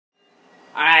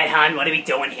Alright, hon, what are we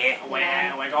doing here?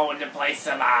 We're going to play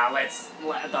some, The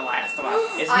Last of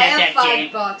Us. Isn't that that game?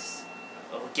 $5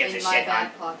 Oh, who gives a in my shit, hon?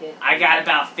 back pocket. I got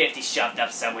about 50 shoved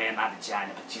up somewhere in my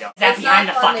vagina, but you know. Is that It's behind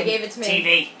not the fun, they fucking gave it to me.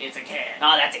 TV? It's a cat.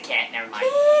 Oh, that's a cat, never mind.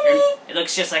 It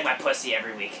looks just like my pussy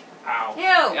every week. Oh. Ew!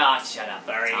 Oh, shut up.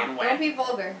 Sorry, Tom. and Don't be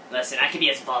vulgar. Listen, I can be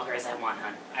as vulgar as I want,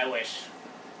 hon. I wish.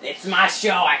 It's my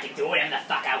show, I can do whatever the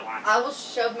fuck I want. I will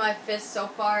shove my fist so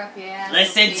far up your ass.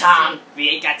 Listen, you'll Tom, taste we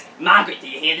ain't got... Margaret, do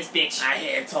you hear this bitch? I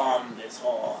hear Tom, this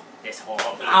whore. This whore.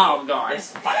 Oh, God.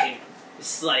 This fucking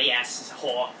slutty-ass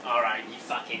whore. Alright, you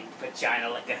fucking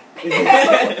vagina licker.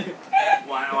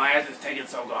 Why is this taking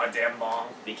so goddamn long?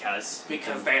 Because they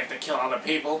have to kill other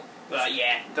people? Well,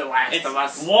 yeah. The Last It's of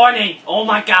Us. warning! Oh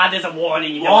my god, there's a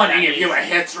warning. You know what Warning that if you means. have a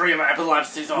history of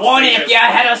epilepsy or Warning, if seizures. you're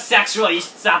heterosexual, you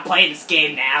should stop playing this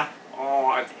game now.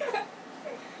 Oh,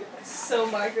 So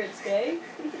Margaret's gay?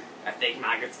 I think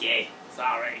Margaret's gay.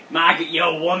 sorry. Margaret, you're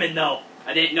a woman, though.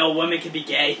 I didn't know women could be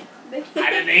gay. I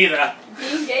didn't either.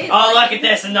 Being gay is Oh, like- look at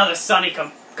this. Another Sunny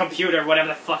computer, whatever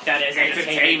the fuck that is.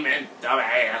 Entertainment,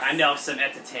 dumbass. I know some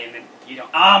entertainment. You don't.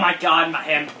 Oh my god, my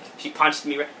him. She punched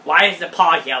me. Why is the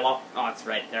paw yellow? Oh, it's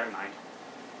red. Never mind.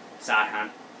 Sorry, hon.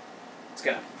 It's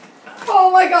gonna Oh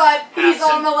my god, he's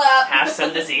some- on the lap. have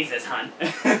some diseases, hon.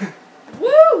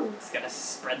 Woo! It's gonna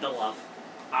spread the love.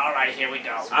 Alright, here we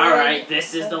go. Alright,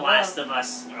 this is The Last of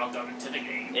Us. Welcome to the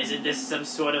game. Isn't this some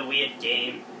sort of weird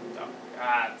game?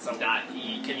 So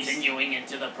continuing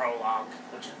into the prologue,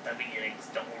 which is the beginning.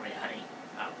 So don't worry, honey.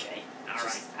 Okay. Alright.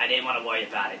 Just- I didn't want to worry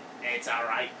about it. It's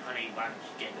alright, honey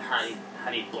bunch.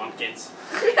 Honey Blumpkins.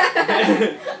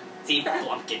 Team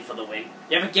Blumpkin for the win.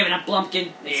 You ever given a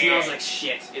Blumpkin? It Yeah. smells like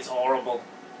shit. It's horrible.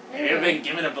 Have you ever been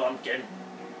given a blumpkin?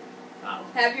 Oh.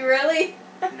 Have you really?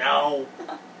 No.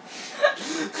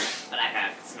 But I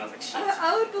have. It smells like shit.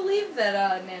 I would believe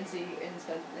that Nancy and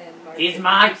Margaret. He's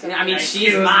Margaret. I mean, Excuse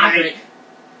she's me. Margaret.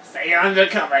 Stay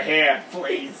undercover here,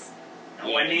 please. No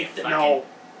Yeah, one needs to fucking know.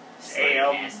 Slutty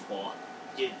ass whore.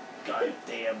 You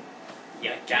goddamn.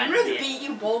 Yeah, I'm gonna goddamn. beat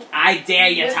you both. I dare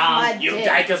you, with Tom. my You dick.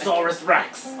 Dicosaurus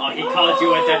Rex. Oh, he called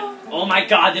you with the. Oh my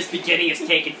god, this beginning is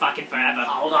taking fucking forever.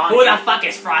 Hold on. Who the fuck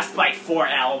is Frostbite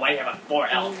 4L? Why do you have a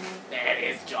 4L? That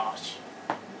is Josh.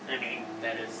 I mean,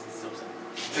 that is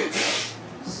Susan.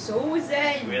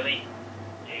 Susan. Really?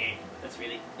 Yeah. That's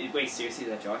really. Wait, seriously, is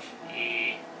that Josh?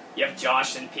 Yeah. You have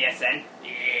Josh and PSN?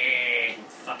 Yeah.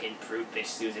 Fucking prude bitch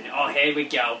Susan. Oh, here we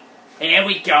go. Here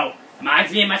we go.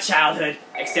 Reminds me of my childhood.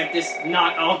 Except this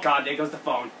not. Oh god, there goes the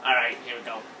phone. Alright, here we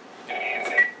go. Gonna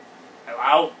answer.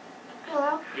 Hello?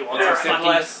 Hello? You want There's some fucking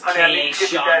syphilis? Honey, I need K to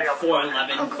get your Sean daddy on the phone.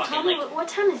 411 Uncle fucking Tommy, like what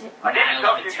time is it? I need to 9/11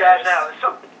 talk to your dad terrorists. now. There's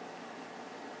something.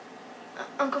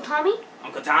 Uncle Tommy?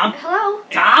 Uncle Tom? Hello?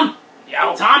 Tom?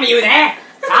 Yo. Tom, are you there?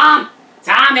 Tom?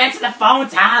 Tom, answer the phone,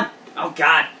 Tom. Oh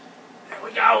god. Here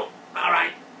we go.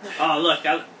 Alright. Oh look,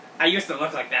 I used to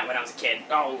look like that when I was a kid.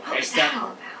 Oh, What was Except- that all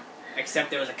about?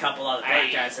 Except there was a couple other black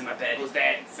Hey. guys in my bed. who's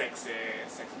that? Six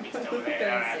beast over Don't there.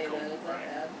 say Alright, cool. that, it's not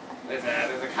bad.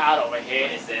 There's a card over here.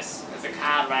 What is this? There's a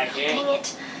card right here. Dang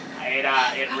it. It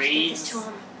Forgot to give this reads. to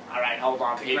him. Alright, hold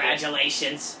on, people.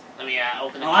 Congratulations. Let me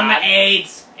open the On the card.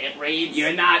 AIDS. It reads.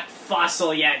 You're not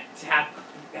fossil yet.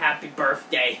 Happy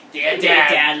birthday. Dear Dear Dad,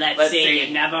 Dad, let's let's see. see. You're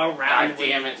never around. God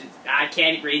damn it. I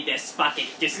can't read this. Fuck it.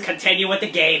 Just continue with the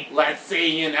game. Let's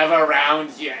see, you're never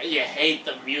around. You hate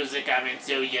the music I'm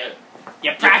into.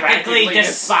 You practically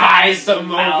despise the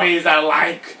well, movies I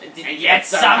like. And yet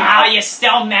somehow you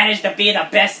still manage to be the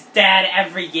best dad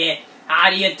every year. How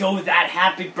do you do that?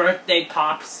 Happy birthday,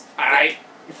 Pops. Alright.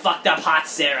 You fucked up hot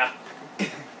Sarah. God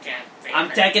damn I'm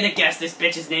it. taking a guess this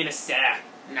bitch's name is Sarah.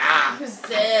 Nah. Who's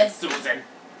this? Susan.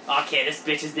 Okay, this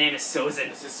bitch's name is Susan.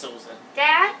 This is Susan.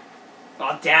 Dad?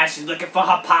 Oh, Dad, she's looking for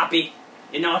her poppy.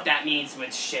 You know what that means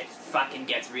when shit fucking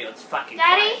gets real. It's fucking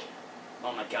Daddy? quiet.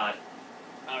 Oh my god.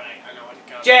 Alright, I know where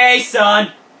to go.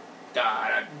 Jason!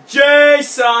 Da,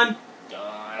 Jason!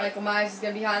 da, Michael Myers is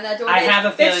gonna be behind that door. I bitch. have a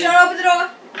Bitch, feeling- don't open the door.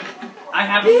 I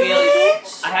have a feeling.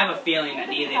 Bitch. I have a feeling that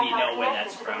neither of you know where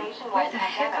that's from. Where the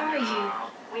heck are you?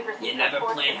 You never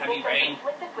played Heavy Rain?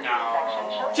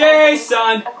 No.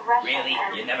 Jason! Really?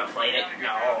 You never played it?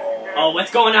 No. Oh,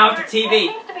 what's going on with the TV?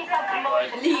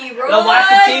 Leroy Go watch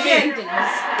the TV.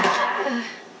 Jenkins.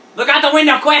 Look out the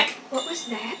window, quick! What was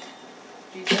that?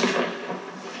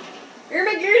 You're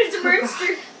my girl, it's a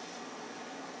monster.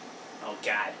 Oh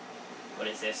god. What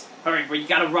is this? Hurry, you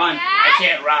gotta run. I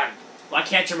can't run. Why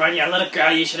can't you run? You're a little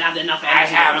girl, you should have enough I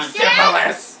energy have to run.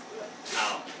 syphilis.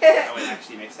 Oh, that would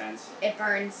actually make sense. It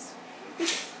burns.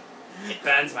 It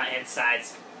burns my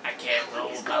insides. I can't move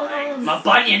What's my going legs. on? My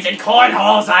bunions and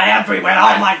cornholes are everywhere.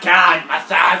 Oh my god. My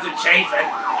thighs are chafing.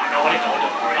 I know what to go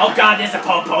to. Oh god, there's a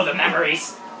popo, the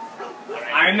memories.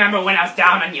 Alright. I remember when I was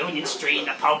down on Union Street and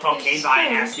the popo came by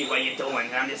and asked me what you're doing.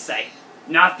 And I'm just like,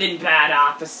 nothing bad,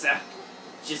 officer.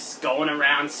 Just going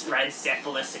around spreading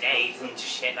syphilis and AIDS and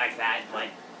shit like that. But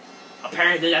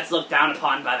apparently that's looked down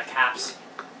upon by the cops.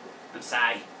 I'm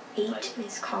sorry. 8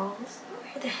 missed calls.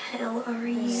 Where the hell are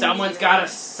you? Someone's got a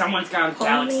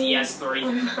Galaxy S3.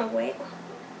 On my way.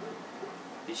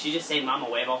 Did she just say Mama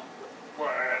Huevo?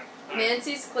 What?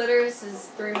 Nancy's clitoris is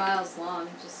 3 miles long,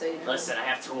 just so you know. Listen, I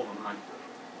have 2 of them, hon.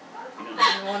 I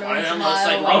wonder One of which them mile looks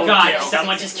like away. Oh god, Roadkill.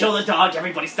 someone just killed a dog.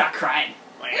 Everybody stop crying.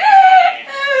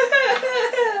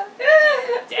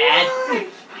 Dad?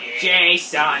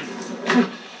 Jason.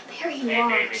 There you Hey, are.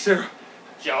 baby. Sarah,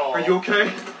 Joel. are you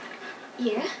okay?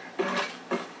 Yeah?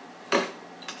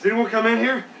 Does anyone come in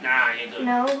here? Nah, you're good.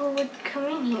 No, who would come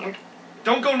in here?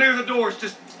 Don't go near the doors.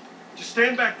 Just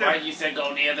stand back there. Right, you said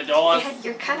go near the doors. Dad,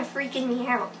 you're kind of freaking me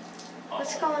out.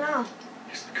 What's going on?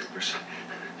 It's the Coopers.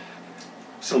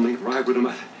 Some ain't right with them.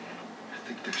 I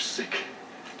think they're sick.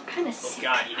 I'm kind of Oh sick.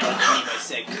 god, you know what I mean by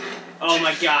sick. Oh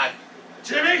my god.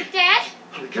 Jimmy! Dad?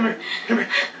 Honey, come here. Come here.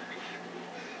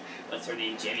 What's her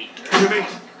name, Jimmy? Jimmy!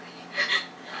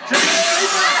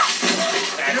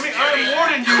 Jimmy, I'm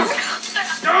warning you!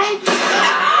 Don't!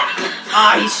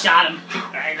 Ah, he shot him.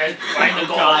 Right in the Oh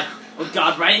goal. god. Oh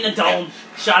god, right in the dome.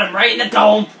 Shot him right in the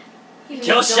dome.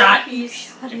 Kill shot. You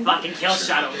fucking kill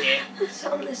shot over here. I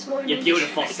saw him this morning. You're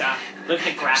beautiful, sir. Look at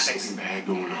the graphics. Something bad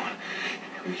going on.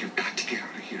 You've got to get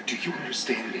out of here. Do you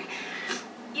understand me?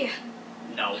 Yeah.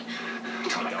 No.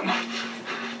 Tommy, come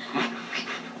on.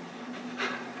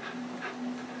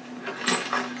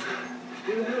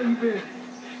 Where the hell you been?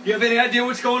 You have any idea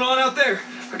what's going on out there?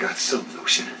 I got some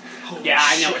notion. Yeah,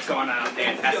 I know what's going on out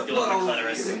there. It has to do with the It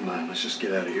clitoris. ain't mine. Let's just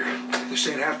get out of here. They're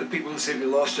saying half the people in the city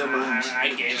lost their minds. I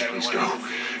gave Please everyone go. a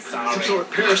disease. Some Sorry. sort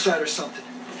of parasite or something.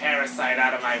 Parasite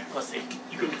out of my pussy.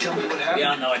 You gonna tell me what We happened?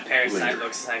 all know what parasite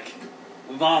looks like.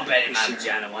 We've all been in my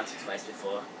vagina once or twice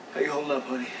before. How you holding up,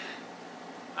 honey?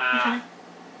 I'm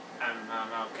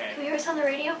Can okay. we hear us on the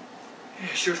radio? Yeah,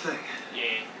 sure thing. Yeah,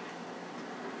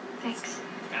 Thanks.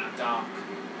 kind of dark.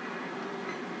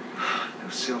 No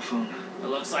cell phone. It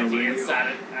looks like No the radio.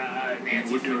 inside of We're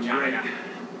Nancy's doing great. vagina.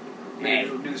 Hey,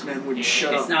 Radio newsman wouldn't Yeah,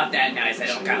 shut it's up. not that nice. I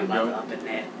don't got leather up in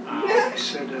there. I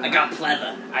said, I got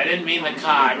pleather. I didn't mean the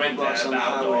car. I meant Blocks on the the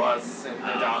highway. outdoors and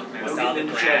the darkness. With all the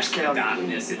grass, the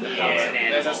darkness, and the dogs and Yeah,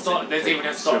 there's a animals. stop. There's even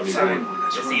a stop sign. 7-Eleven,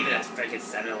 that's There's right. even a freaking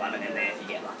 7-Eleven in there if you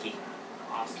get lucky.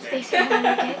 They say when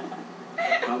they get.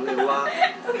 Probably a lot.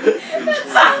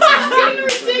 Fucking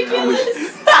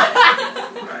ridiculous.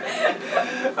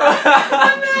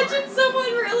 Imagine someone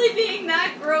really being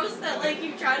that gross that like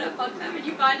you try to fuck them and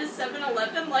you find a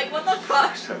 7-Eleven. Like what the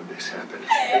fuck? First time this happened.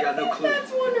 They got no clue.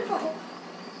 That's wonderful.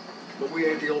 But we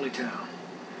ain't the only town.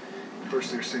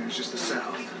 First they're saying it's just the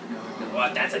South.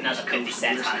 What? That's another 50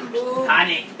 cents, honey. Ooh.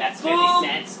 Honey, that's 50 Boom.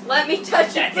 cents. Let me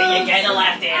touch That's your it. You're boobs. getting a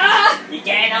lap dance. Ah! You're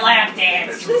getting a lap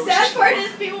dance. The sad part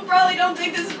is people probably don't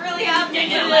think this is really happening.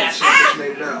 Yeah, It yeah, is. Some just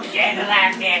made it up. You're getting a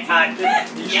lap dance, hon.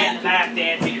 You're getting a lap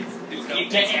dance. You're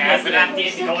getting a lap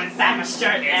dance. You're going inside my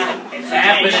shirt now. It's You're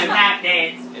happening. getting a lap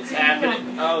dance. It's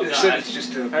happening. Oh They said god. it's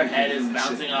just a... Her head is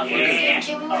bouncing off. Yeah.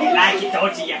 Jimmy, You like it,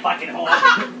 don't you, you fucking whore?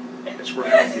 That's right.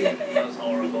 That was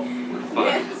horrible.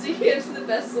 Yes, he gives the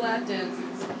best lap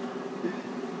dances.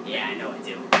 Yeah, I know I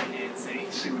do. Nancy.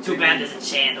 See what Too they bad do. there's a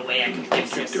chance the way I can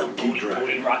give you some Keep booty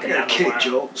driving. I rocking got down a the kid, world.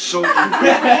 Joe. So do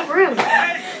make room.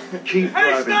 you. Keep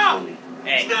driving, honey.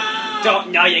 Hey,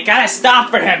 don't, no, you gotta stop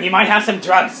for him. He might have some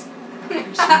drugs.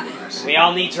 We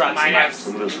all need drugs. Might have,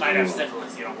 Someone else you might have will.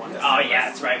 syphilis. You don't want this. Oh yeah,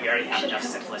 that's right. We already have enough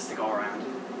syphilis to go around.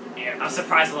 Yeah. I'm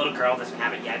surprised the little girl doesn't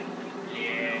have it yet.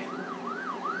 Yeah.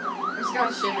 I just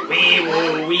got a shiver. Wee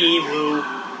woo, wee woo.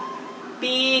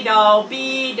 Beano,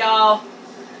 beano.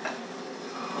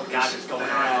 Oh god, what's going on?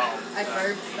 I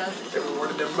burped. That's Everyone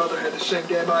and their mother had the same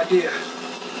damn idea.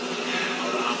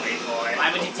 Hold on, wait for it.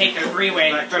 Why would you take the freeway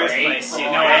in the first Wait place? You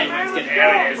for know it. everyone's gonna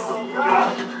There it is. Yeah.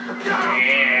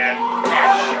 Yeah.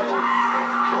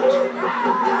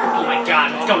 Oh my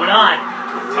god, what's going on?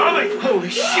 Tommy! Holy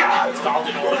shit! It's called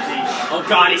an orgy. Oh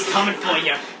god, he's coming for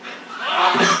you.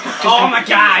 Oh my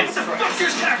god! Fuck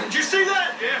just happened! Did you see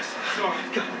that? Yes, I saw it.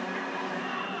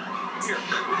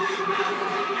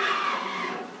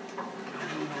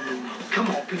 Come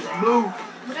on, people, move!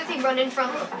 What are they running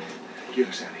from? Get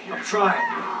us out of here. I'm trying.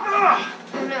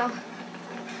 Oh no.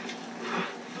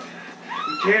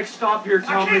 We can't stop here,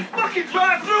 Tommy. I can't fucking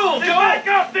drive through them, Joe! Back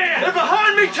up there! They're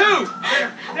behind me, too!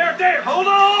 There! Hold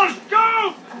on!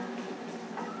 Go!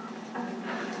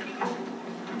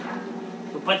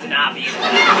 puts an obby in it?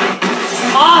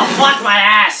 Oh, fuck my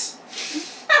ass!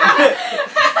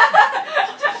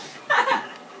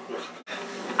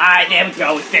 Alright, there we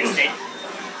go. We fixed it.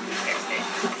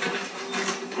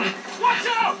 Watch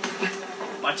out!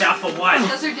 Watch out for what?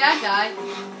 Does her dad die?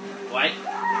 What?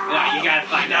 No, you gotta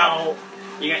find out.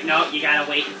 You gotta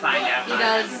wait and find out. He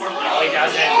does. No, he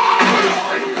doesn't.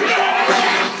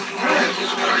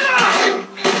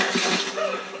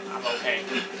 I'm okay.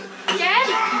 Dad?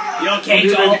 You okay,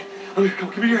 Joel? I'm here. Come,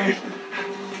 give me your hand.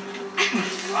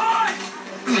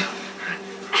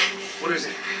 What is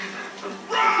it?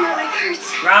 My leg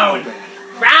hurts. Round!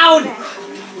 Round!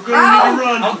 We're gonna need to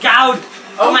run. Oh, God!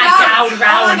 Oh, my God,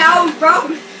 Round! Oh my God, bro!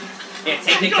 Here,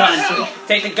 take the gun.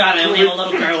 Take the gun. I only have a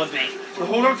little girl with me. Well,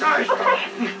 hold on tight.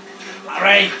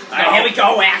 Alright, here we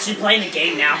go. We're actually playing the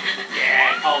game now.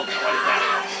 Yeah. Oh, what is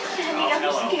that? Daddy, Oh, I'm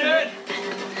hello. scared.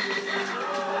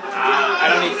 I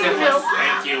don't need syphilis.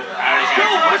 Thank you. I already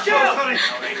have Watch out, honey.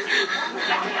 No, thank you.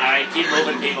 Alright, keep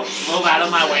moving, people. Move out of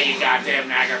my way, you goddamn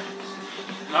nagger.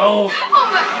 Move.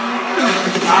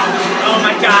 Oh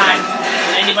my God.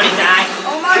 Did anybody die?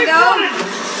 Oh my God!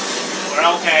 We're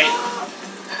okay.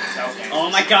 It's okay.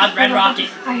 Oh my God, Red Rocket.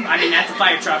 I mean, that's a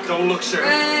fire truck. Don't look, Sarah.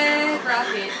 Red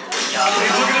Rocket. He's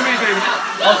looking at me, baby.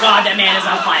 Oh God, that man is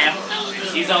on fire.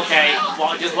 He's okay.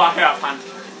 Just walk it off, hon.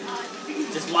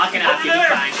 Just walk it off, you'll be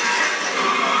fine.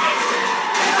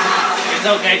 It's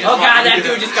okay. Just Oh walk God, it. that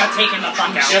dude just got taken the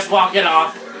fuck out. Just walk it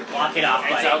off. Walk it off,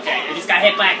 buddy. It's okay. He just got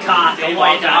hit by a car. Did Don't he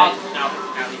worry walk it about off? it. No,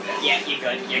 he's dead. Yeah, you're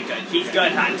good. You're good. He's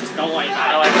good, hon. Just don't worry about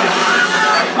How do it.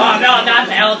 I Oh no, not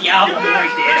the hell, the album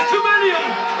right there. Too many of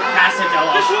them. Pass the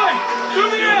door. This way.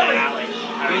 Through the alley.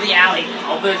 Through the alley.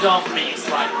 Open the door for me, you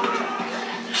slut.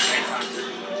 Thanks, hon.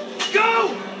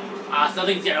 Go.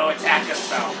 Something's gonna attack us,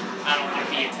 though. I don't want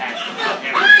to be attacked.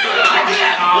 Okay,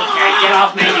 get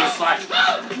off me, you slut.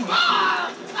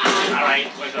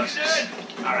 Alright, we're good.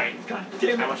 Alright. God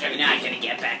damn I it. wish I You're could. not gonna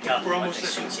get back up. We're once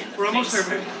almost I there. shoot you in the We're almost face.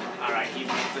 there, baby. Alright, he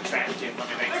moved the trash can for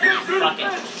me. Thanks.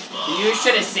 Fucking. You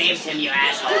should have saved him, you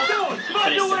asshole. You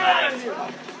could have survived.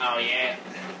 Oh, yeah.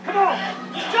 Come on.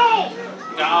 Go.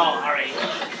 Go, hurry.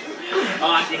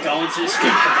 Oh, you're going to the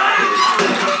strip club.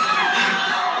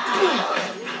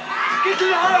 Get to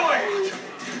the highway.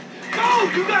 Go.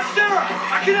 You got Sarah.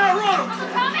 I can outrun him.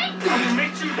 Coming? I can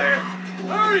meet you there.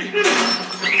 Hurry.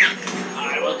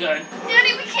 Alright, we're good.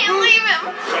 Daddy, we can't leave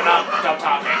him. Shut up. Stop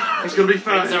talking. He's gonna be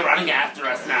fine. Things are running after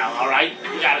us now, alright?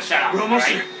 You gotta shut up. We're almost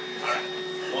alright? there. Alright.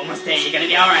 We're almost there. You're gonna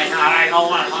be alright, huh? Alright,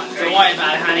 hold on. Don't worry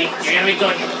about it, honey. You're gonna be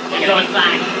good. You're gonna be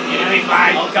fine. You're gonna be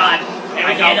fine. Oh God. Here I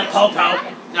we hear go. the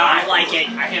popo. No, I don't like it.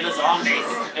 I hear the zombies.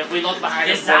 If we look behind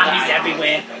There's us, we'll zombies die.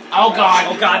 everywhere. Oh God.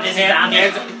 Oh God, there's a zombie.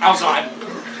 Oh God.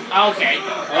 Okay.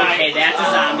 Okay, that's a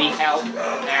zombie. Help.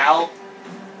 Help.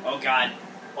 Oh God.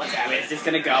 What's happening? Where's this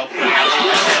gonna go? Oh,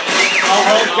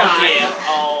 Oh God. dear.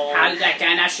 Oh. How did that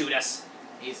guy not shoot us?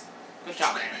 He's... Good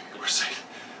shot, man. We're safe.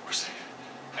 We're safe.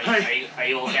 Are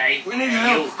you okay? We need Are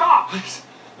help. you- Stop. Please.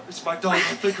 It's my dog. I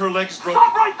think her leg is broken.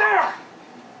 Stop right there.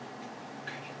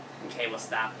 Okay, we'll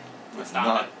stop. Let's stop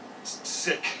Not it.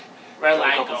 sick. Red A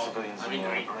light, couple go. civilians I mean, on the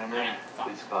great. perimeter. Fuck.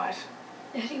 Please advise.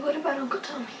 Daddy, what about Uncle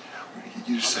Tommy? We're gonna get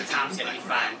you to Uncle safety. Tom's gonna be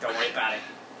fine. Don't worry about it.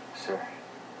 Sir,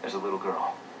 there's a little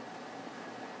girl.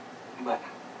 But,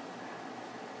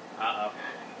 Uh-oh.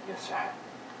 yes, sir.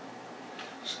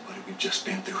 Somebody, we've just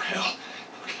been through hell.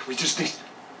 We just need...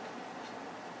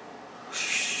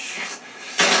 Shit.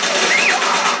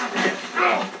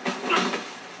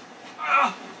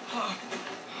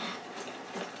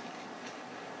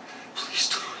 Please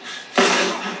don't.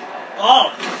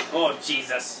 Oh! Oh,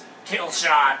 Jesus. Kill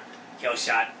shot. Kill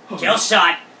shot. Kill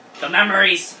shot. The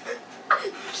memories.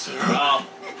 Sarah. Oh.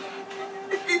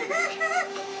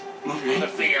 The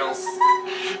feels.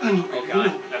 Oh,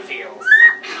 God. The feels.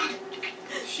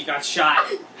 She got shot.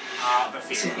 The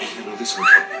Sarah, feels. you know this way.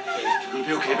 You're gonna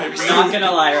be okay, baby. I'm not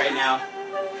gonna lie right now.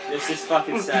 This is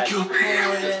fucking sad. I know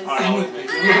it is. I know it, baby.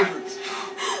 I know it hurts.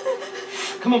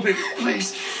 Come on, baby,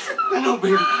 please. I know,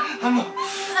 baby. I know.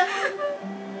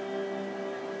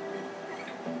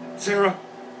 Sarah.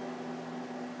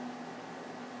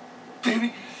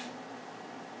 Baby.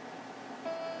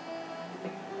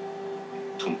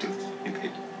 Don't do this to me,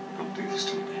 baby. Don't do this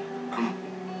to me, baby. Come on.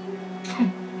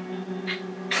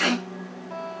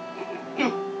 No.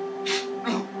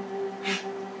 No.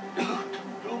 No.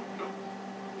 No. No.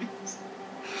 Please.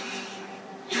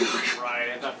 Right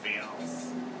at the feels.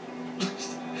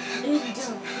 It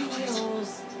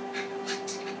feels.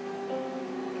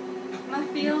 My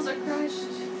feels are crushed.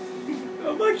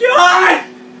 Oh my God!